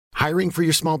Hiring for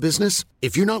your small business?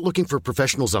 If you're not looking for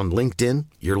professionals on LinkedIn,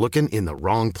 you're looking in the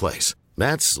wrong place.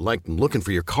 That's like looking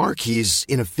for your car keys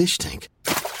in a fish tank.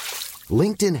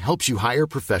 LinkedIn helps you hire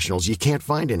professionals you can't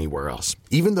find anywhere else,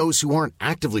 even those who aren't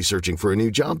actively searching for a new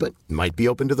job but might be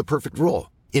open to the perfect role.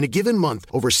 In a given month,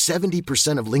 over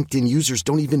 70% of LinkedIn users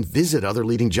don't even visit other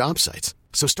leading job sites.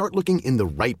 So start looking in the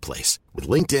right place. With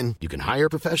LinkedIn, you can hire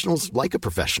professionals like a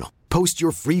professional. Post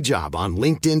your free job on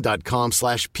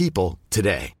linkedin.com/people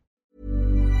today.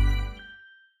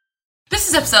 This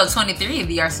is episode 23 of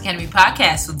the Arts Academy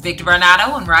podcast with Victor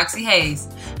Varnado and Roxy Hayes.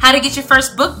 How to get your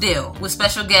first book deal with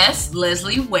special guest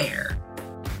Leslie Ware.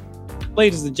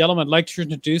 Ladies and gentlemen, I'd like to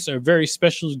introduce our very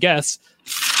special guest,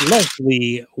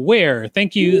 Leslie Ware.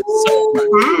 Thank you so much.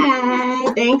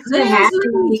 Hi, thanks for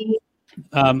having me.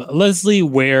 Leslie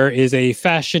Ware is a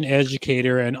fashion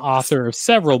educator and author of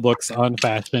several books on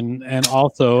fashion and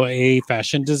also a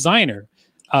fashion designer.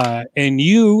 And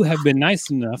you have been nice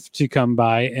enough to come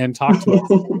by and talk to us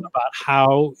about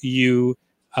how you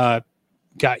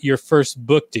got your first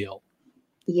book deal.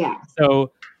 Yeah.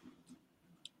 So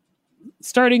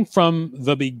starting from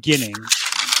the beginning,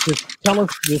 just tell us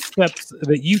the steps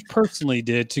that you personally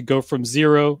did to go from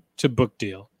zero to book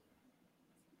deal.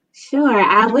 Sure.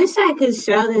 I wish I could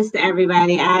show this to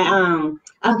everybody.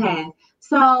 Okay.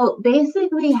 So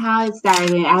basically how it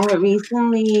started, I had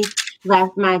recently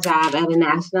left my job at a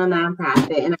national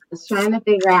nonprofit and I was trying to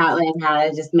figure out like how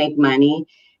to just make money.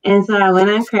 And so I went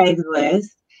on Craigslist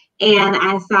and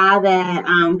I saw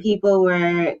that people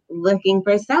were looking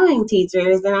for sewing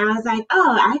teachers. And I was like,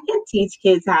 oh, I can teach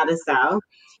kids how to sew.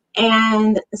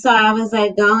 And so I was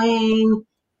like going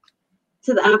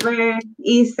to the Upper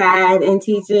East Side and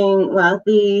teaching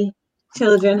wealthy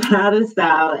children how to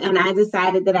sew. And I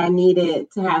decided that I needed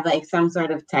to have like some sort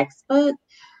of textbook.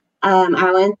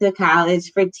 I went to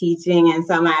college for teaching, and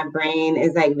so my brain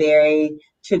is like very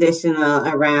traditional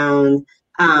around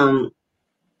I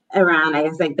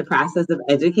guess like the process of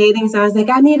educating. So I was like,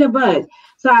 I need a book.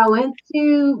 So I went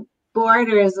to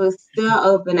Borders, was still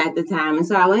open at the time. And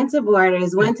so I went to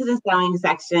Borders, went to the sewing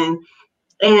section,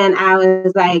 and I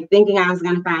was like thinking I was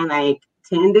gonna find like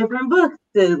 10 different books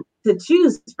to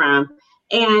choose from.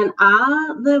 And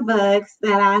all the books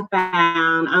that I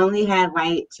found only had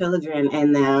white children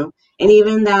in them. And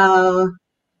even though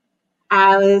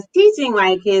I was teaching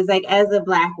white kids, like as a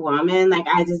Black woman, like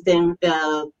I just didn't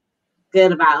feel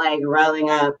good about like rolling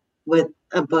up with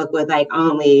a book with like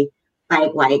only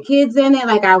like white kids in it.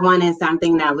 Like I wanted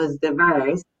something that was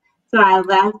diverse. So I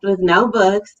left with no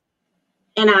books.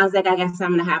 And I was like, I guess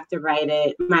I'm going to have to write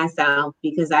it myself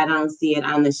because I don't see it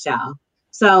on the shelf.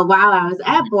 So while I was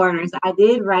at Borders, I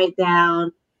did write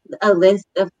down a list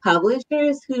of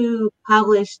publishers who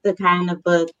published the kind of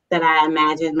book that I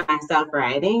imagined myself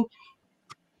writing.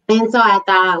 And so I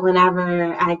thought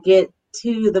whenever I get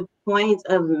to the point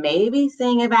of maybe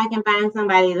seeing if I can find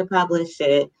somebody to publish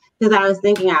it, because I was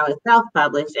thinking I would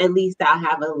self-publish, at least I'll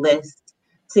have a list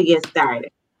to get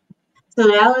started. So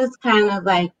that was kind of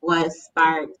like what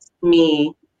sparked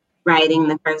me writing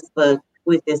the first book,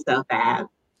 which is So Fab.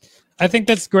 I think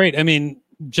that's great. I mean,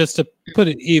 just to put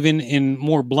it even in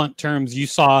more blunt terms, you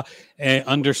saw an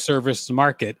underserviced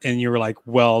market and you were like,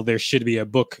 well, there should be a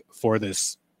book for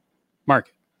this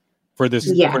market. For this,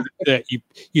 Yeah.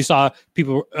 You saw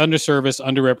people underserviced,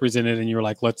 underrepresented, and you were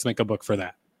like, let's make a book for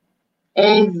that.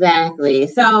 Exactly.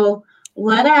 So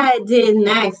what I did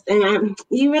next, and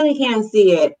you really can't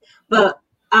see it, but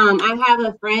I have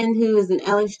a friend who was an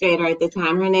illustrator at the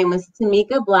time. Her name was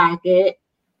Tamika Blackett.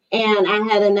 And I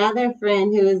had another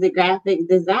friend who was a graphic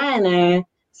designer.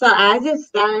 So I just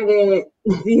started,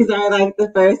 these are like the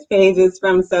first pages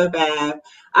from So Fab.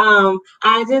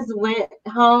 I just went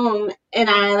home and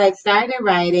I like started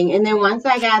writing. And then once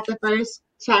I got the first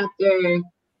chapter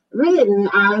written,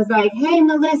 I was like, hey,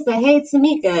 Melissa, hey,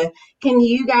 Tamika, can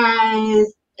you guys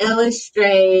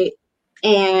illustrate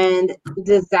and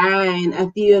design a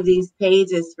few of these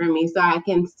pages for me so I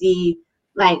can see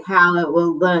like how it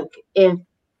will look if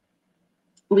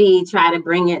we try to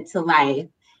bring it to life.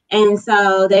 And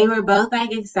so they were both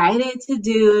like excited to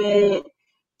do it.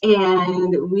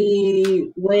 And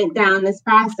we went down this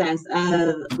process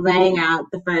of laying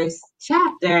out the first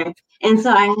chapter. And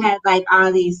so I had like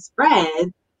all these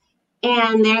spreads.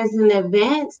 And there's an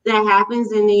event that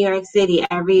happens in New York City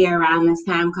every year around this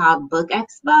time called Book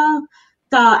Expo.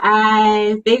 So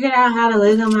I figured out how to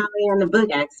wiggle my way on the Book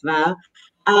Expo.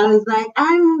 I was like,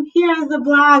 I'm here as a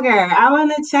blogger. I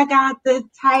want to check out the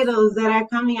titles that are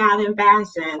coming out in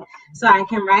fashion so I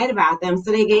can write about them.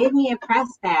 So they gave me a press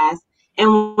pass.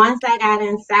 And once I got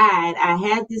inside, I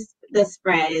had the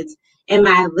spreads in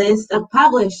my list of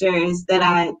publishers that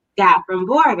I got from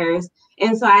Borders.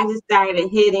 And so I just started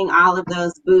hitting all of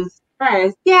those booths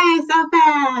first. Yay, so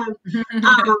fab.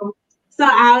 So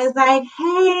I was like,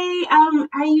 hey,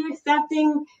 are you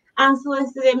accepting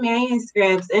unsolicited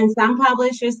manuscripts? And some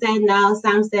publishers said no,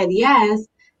 some said yes.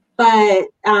 But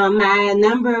my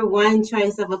number one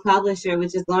choice of a publisher,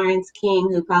 which is Lawrence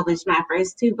King, who published my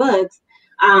first 2 books,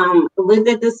 looked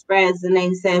at the spreads and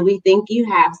they said, we think you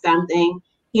have something.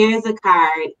 Here's a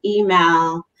card,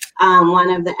 email one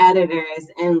of the editors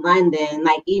in London,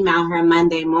 like email her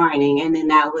Monday morning. And then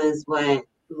that was what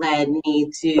led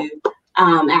me to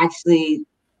actually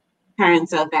turn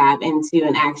So Fab into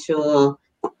an actual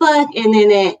book. And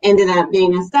then it ended up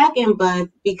being a second book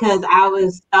because I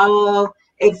was so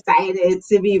excited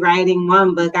to be writing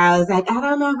one book. I was like, I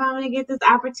don't know if I'm going to get this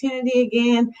opportunity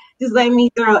again. Just let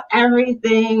me throw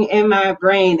everything in my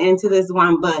brain into this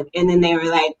one book. And then they were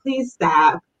like, please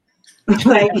stop.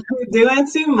 Like, you're doing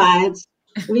too much.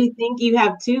 We think you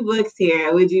have 2 books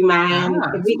here. Would you mind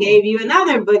if we gave you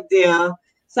another book deal?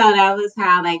 So that was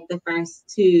how like the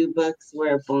first 2 books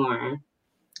were born.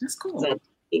 That's cool. So,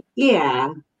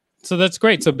 yeah. So that's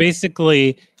great. So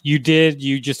basically you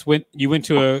went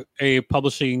to a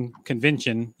publishing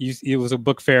convention. It was a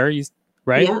book fair,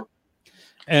 right? Yeah.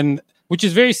 And which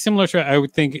is very similar to, I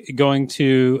would think, going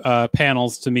to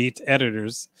panels to meet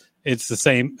editors. It's the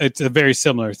same. It's a very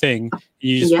similar thing.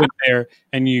 You just went there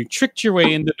and you tricked your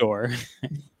way in the door.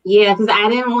 Yeah, because I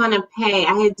didn't want to pay.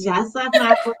 I had just left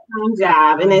my full-time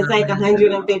job, and it's like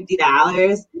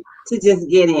 $150 to just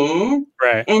get in.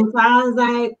 Right. And so I was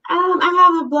like, I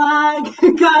have a blog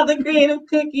called The Creative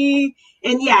Cookie.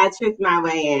 And yeah, I tricked my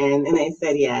way in, and they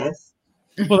said yes.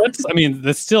 Well,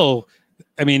 that's still,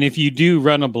 if you do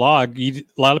run a blog, a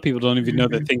lot of people don't even know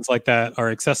that things like that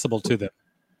are accessible to them.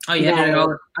 Oh, yeah,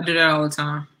 I do that all the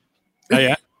time. Oh,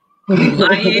 yeah?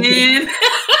 Lying.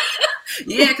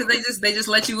 Yeah, because they just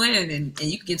let you in, and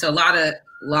you can get to a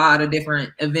lot of different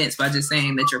events by just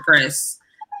saying that you're press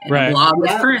and the blog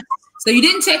was press. So you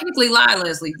didn't technically lie,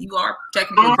 Leslie. You are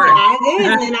technically press. I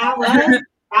did, and I was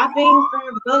shopping for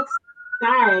books.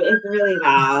 Sorry, it's really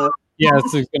loud. Yeah,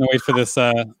 so we're gonna wait for this.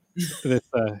 I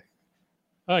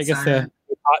guess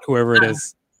whoever it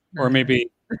is, or maybe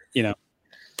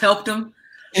helped them.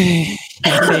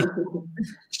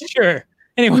 Sure.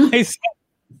 Anyways.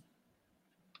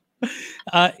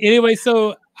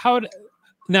 So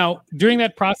now during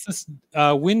that process,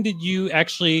 when did you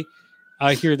actually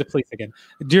hear the police again?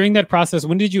 During that process,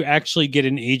 when did you actually get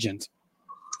an agent?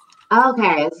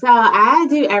 Okay, so I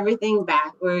do everything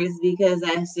backwards because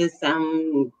that's just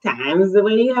sometimes the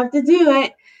way you have to do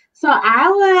it. So I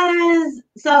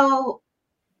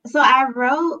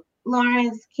wrote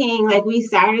Lawrence King, like we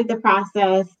started the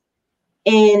process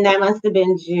and that must have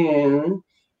been June.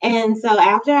 And so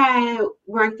after I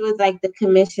worked with like the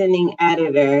commissioning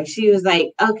editor, she was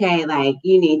like, okay, like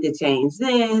you need to change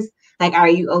this. Like, are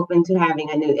you open to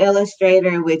having a new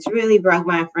illustrator? Which really broke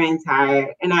my friend's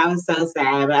heart. And I was so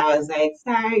sad. But I was like,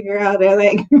 sorry, girl. They're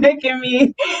like making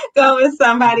me go with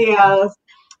somebody else.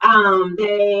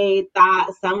 They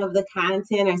thought some of the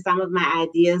content or some of my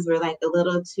ideas were like a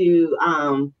little too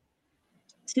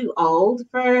old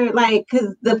for like,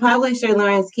 because the publisher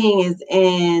Lawrence King is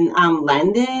in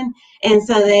London, and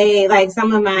so they like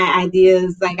some of my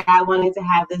ideas, like I wanted to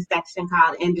have this section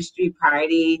called Industry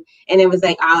Party, and it was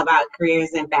like all about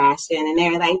careers in fashion, and they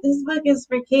were like, this book is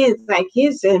for kids, like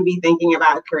kids shouldn't be thinking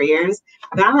about careers.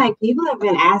 But I'm like, people have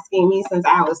been asking me since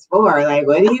I was 4, like,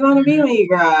 what do you want to be when you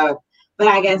grow up? But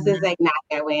I guess it's like not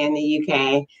that way in the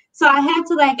UK. So I had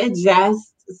to like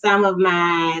adjust some of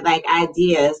my like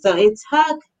ideas. So it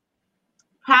took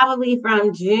probably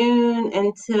from June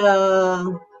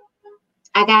until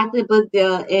I got the book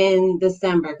deal in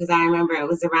December, because I remember it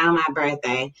was around my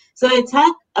birthday. So it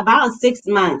took about 6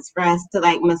 months for us to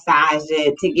like massage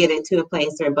it to get it to a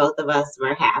place where both of us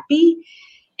were happy.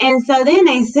 And so then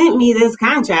they sent me this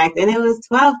contract and it was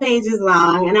 12 pages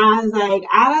long. And I was like,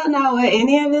 I don't know what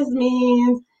any of this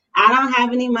means. I don't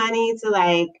have any money to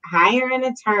like hire an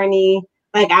attorney.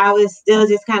 Like I was still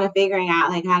just kind of figuring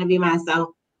out like how to be myself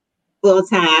full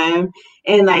time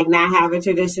and like not have a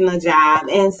traditional job.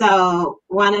 And so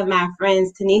one of my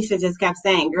friends, Tanisha, just kept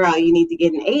saying, girl, you need to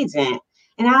get an agent.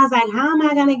 And I was like, how am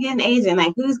I going to get an agent?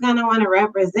 Like, who's going to want to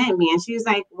represent me? And she was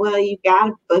like, well, you got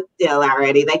a book deal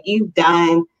already. Like, you've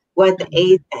done what the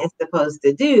agent is supposed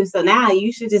to do. So now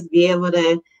you should just be able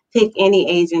to pick any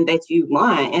agent that you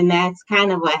want. And that's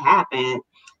kind of what happened.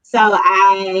 So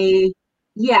I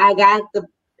got the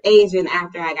agent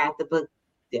after I got the book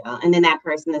deal. And then that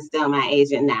person is still my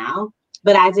agent now.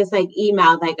 but I just like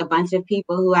emailed like a bunch of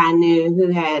people who I knew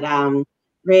who had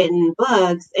written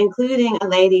books, including a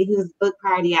lady whose book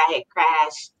party I had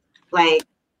crashed like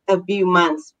a few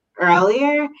months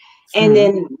earlier. And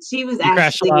then she was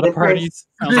actually a lot of parties.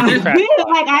 Like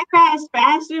I crashed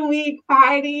Fashion Week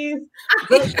parties,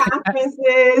 book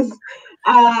conferences.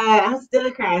 I'm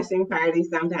still crashing parties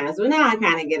sometimes, but now I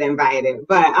kind of get invited.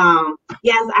 But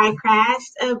yes, I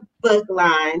crashed a book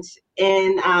launch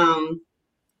in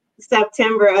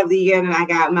September of the year that I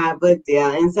got my book deal.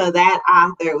 And so that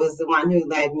author was the one who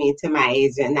led me to my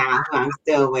agent now, who I'm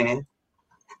still with.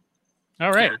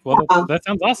 All right. Well, that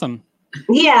sounds awesome.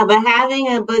 Yeah, but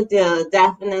having a book deal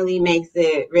definitely makes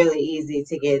it really easy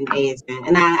to get an agent.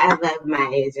 And I love my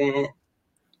agent.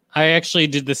 I actually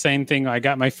did the same thing. I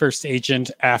got my first agent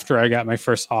after I got my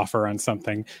first offer on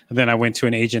something. And then I went to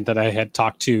an agent that I had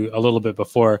talked to a little bit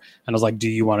before. And I was like, do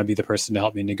you want to be the person to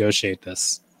help me negotiate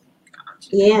this?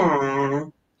 Yeah.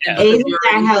 Agents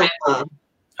are helpful.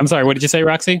 I'm sorry, what did you say,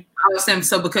 Roxy? I was saying,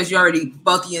 so because you already,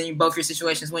 both your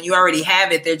situations, when you already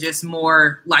have it, they're just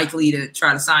more likely to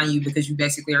try to sign you because you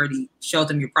basically already showed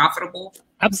them you're profitable.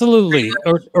 Absolutely.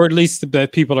 Or at least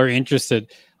that people are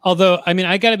interested. Although, I mean,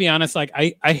 I got to be honest, like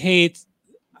I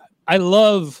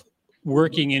love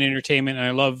working in entertainment and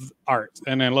I love art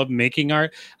and I love making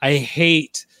art. I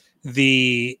hate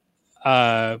the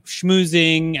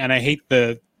schmoozing and I hate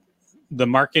the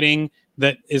marketing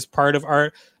that is part of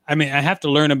art. I mean, I have to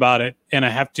learn about it and I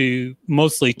have to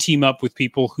mostly team up with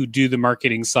people who do the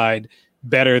marketing side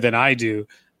better than I do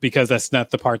because that's not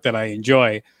the part that I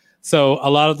enjoy. So a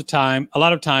lot of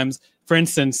times, for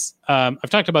instance, I've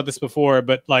talked about this before,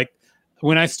 but like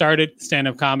when I started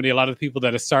stand-up comedy, a lot of the people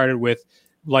that I started with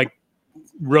like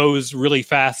rose really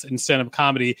fast in stand-up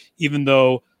comedy, even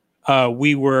though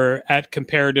we were at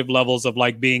comparative levels of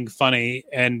like being funny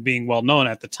and being well known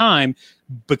at the time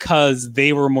because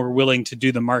they were more willing to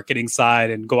do the marketing side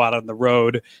and go out on the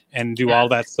road and do all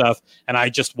that stuff. And I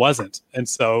just wasn't. And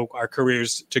so our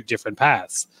careers took different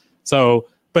paths. So,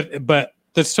 but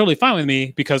that's totally fine with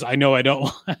me because I know I don't,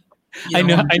 I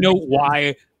know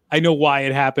why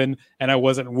it happened and I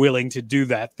wasn't willing to do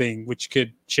that thing, which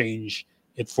could change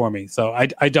it for me. So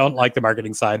I don't like the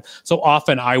marketing side. So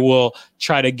often I will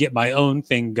try to get my own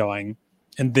thing going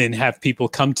and then have people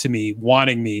come to me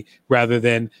wanting me rather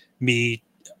than me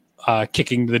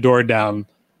kicking the door down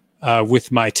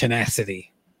with my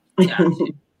tenacity. Yeah.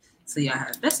 So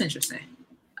yeah, that's interesting.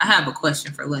 I have a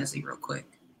question for Leslie real quick.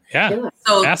 Yeah.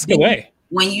 So ask away.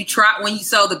 When you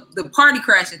sell the party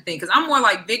crashing thing, because I'm more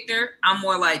like Victor, I'm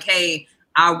more like, hey,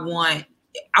 I want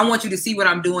you to see what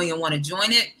I'm doing and want to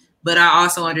join it. But I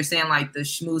also understand like the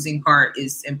schmoozing part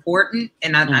is important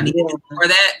and I need to do more of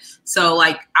that. So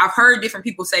like I've heard different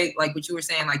people say like what you were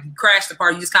saying, like you crash the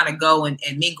party, you just kind of go and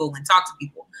mingle and talk to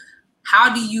people.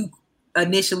 How do you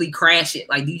initially crash it?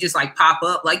 Like do you just like pop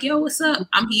up like, yo, what's up?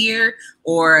 I'm here.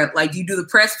 Or like you do the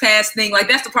press pass thing? Like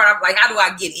that's the part I'm like, how do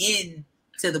I get in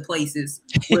to the places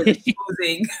where the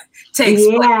schmoozing takes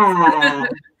place?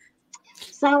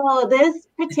 So this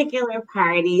particular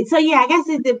party, so yeah, I guess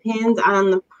it depends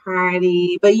on the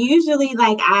party, but usually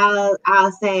like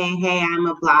I'll say, hey, I'm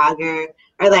a blogger,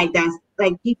 or like that's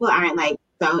like people aren't like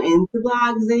so into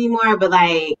blogs anymore, but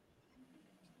like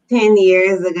 10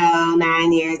 years ago,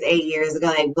 9 years, 8 years ago,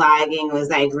 like blogging was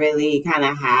like really kind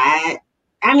of hot.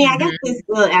 I mean, I guess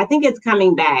I think it's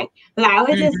coming back, but I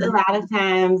would just a lot of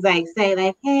times like say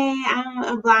like, hey, I'm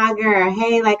a blogger, or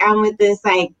hey, like I'm with this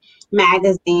like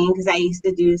magazine, because I used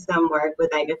to do some work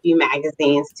with like a few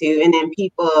magazines too. And then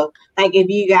people like if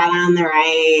you got on the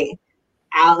right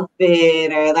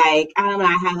outfit or like I don't know,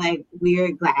 I have like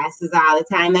weird glasses all the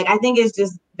time. Like I think it's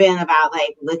just been about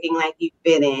like looking like you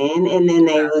fit in, and then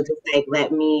they will just like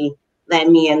let me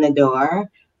in the door.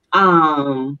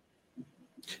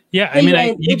 Yeah, I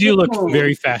mean, you do look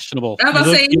very fashionable. I was about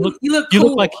to say, you look cool. You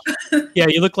look like,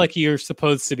 you look like you're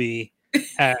supposed to be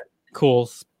at cool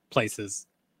places.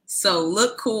 So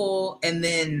look cool, and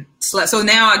then so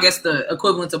now I guess the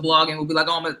equivalent to blogging would be like,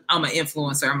 oh, I'm an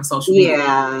influencer, I'm a social media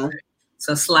influencer.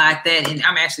 So slide that in.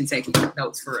 I'm actually taking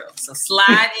notes for real. So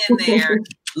slide in there,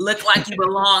 look like you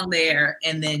belong there,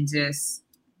 and then just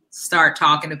start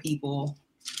talking to people.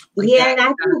 Like and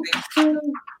I think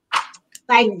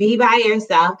like be by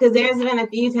yourself, because there's been a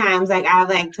few times like I've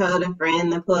like told a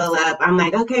friend to pull up. I'm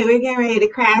like, okay, we're getting ready to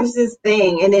crash this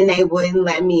thing, and then they wouldn't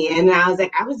let me in. And I was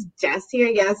like, I was just here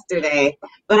yesterday,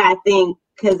 but I think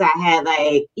because I had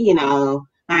like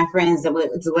my friends that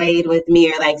was Wade with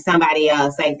me or like somebody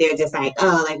else, like they're just like,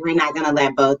 oh, like we're not gonna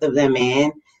let both of them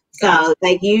in. So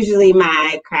like usually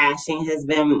my crashing has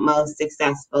been most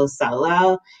successful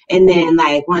solo. And then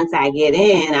like once I get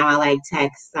in, I'll like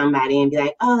text somebody and be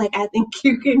like, oh, like I think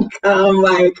you can come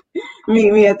like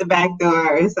meet me at the back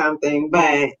door or something.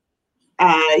 But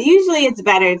usually it's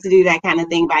better to do that kind of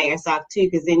thing by yourself too,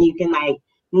 because then you can like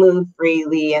move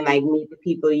freely and like meet the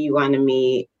people you want to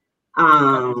meet.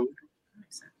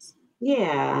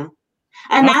 Yeah.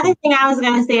 Another thing I was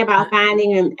gonna say about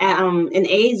finding an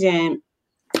agent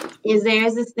is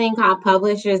there's this thing called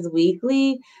Publishers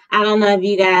Weekly. I don't know if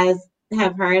you guys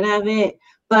have heard of it,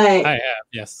 but I have,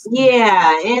 yes.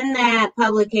 Yeah, in that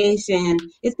publication,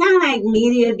 it's kind of like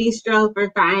Media Bistro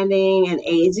for finding an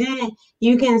agent.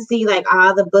 You can see like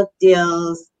all the book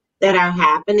deals that are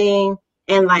happening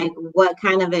and like what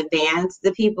kind of advance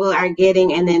the people are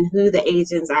getting and then who the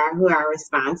agents are who are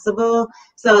responsible.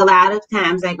 So a lot of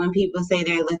times, like when people say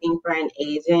they're looking for an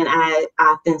agent, I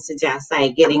often suggest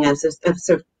like getting a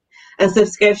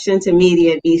subscription to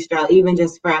Media Bistro, even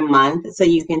just for a month, so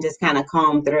you can just kind of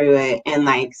comb through it and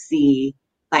like see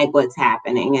like what's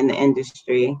happening in the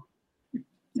industry.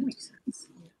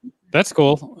 That's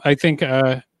cool. I think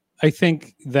that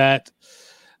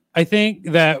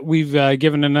we've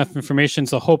given enough information.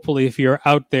 So hopefully, if you're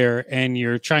out there and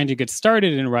you're trying to get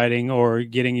started in writing or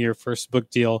getting your first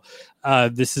book deal,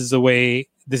 this is the way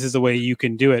you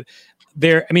can do it.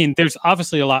 There's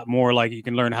obviously a lot more. Like you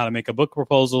can learn how to make a book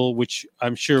proposal, which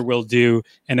I'm sure we'll do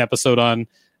an episode on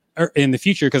in the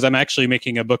future, because I'm actually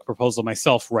making a book proposal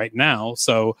myself right now.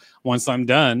 So once I'm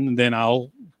done, then I'll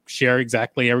share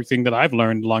exactly everything that I've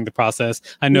learned along the process.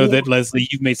 I know that Leslie,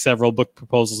 you've made several book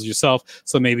proposals yourself,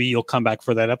 so maybe you'll come back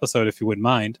for that episode if you wouldn't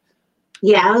mind.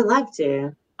 Yeah, I would love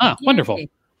to. Wonderful.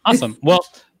 Awesome. Well,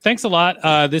 thanks a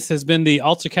lot. This has been the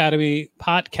Alt Academy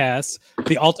podcast,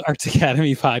 the Alt Arts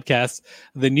Academy podcast.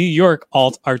 The New York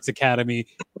Alt Arts Academy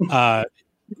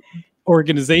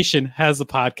organization has a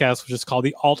podcast, which is called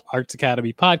the Alt Arts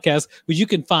Academy podcast, which you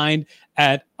can find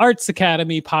at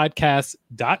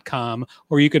artsacademypodcast.com,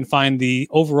 or you can find the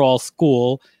overall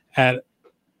school at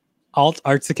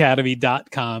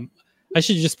altartsacademy.com. I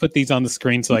should just put these on the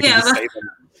screen so I can just say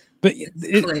them. But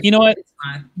you know what?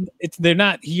 They're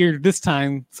not here this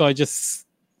time, so I just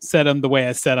set them the way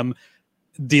I set them.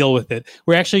 Deal with it.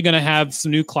 We're actually going to have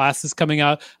some new classes coming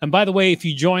out. And by the way, if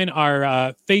you join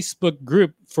our Facebook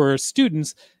group for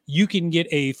students, you can get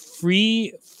a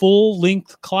free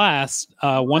full-length class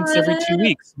once every 2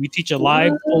 weeks. We teach a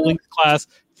live full-length class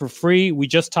for free. We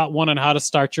just taught one on how to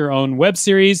start your own web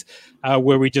series,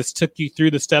 where we just took you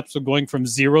through the steps of going from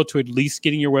zero to at least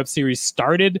getting your web series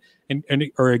started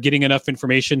or getting enough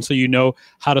information so you know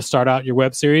how to start out your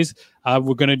web series.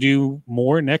 We're going to do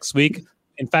more next week.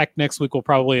 In fact, next week we'll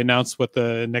probably announce what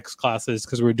the next class is,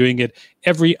 because we're doing it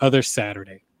every other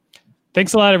Saturday.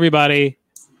 Thanks a lot, everybody.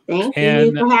 Thank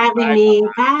you for having me.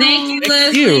 Bye. Thank you,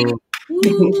 Leslie.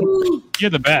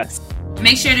 You're the best.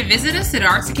 Make sure to visit us at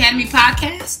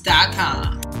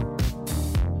artsacademypodcast.com.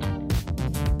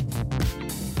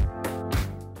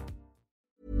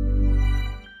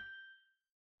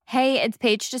 Hey, it's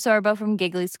Paige DeSorbo from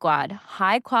Giggly Squad.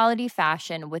 High quality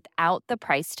fashion without the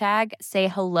price tag. Say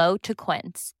hello to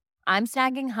Quince. I'm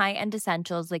snagging high-end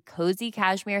essentials like cozy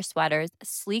cashmere sweaters,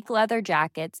 sleek leather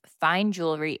jackets, fine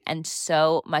jewelry, and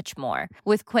so much more.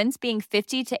 With Quince being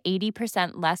 50 to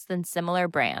 80% less than similar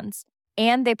brands.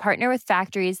 And they partner with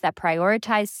factories that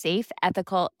prioritize safe,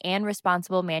 ethical, and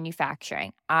responsible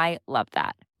manufacturing. I love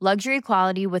that. Luxury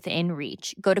quality within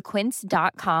reach. Go to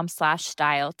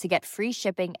quince.com/style to get free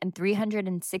shipping and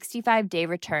 365-day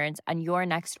returns on your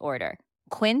next order.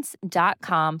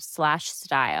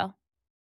 Quince.com/style.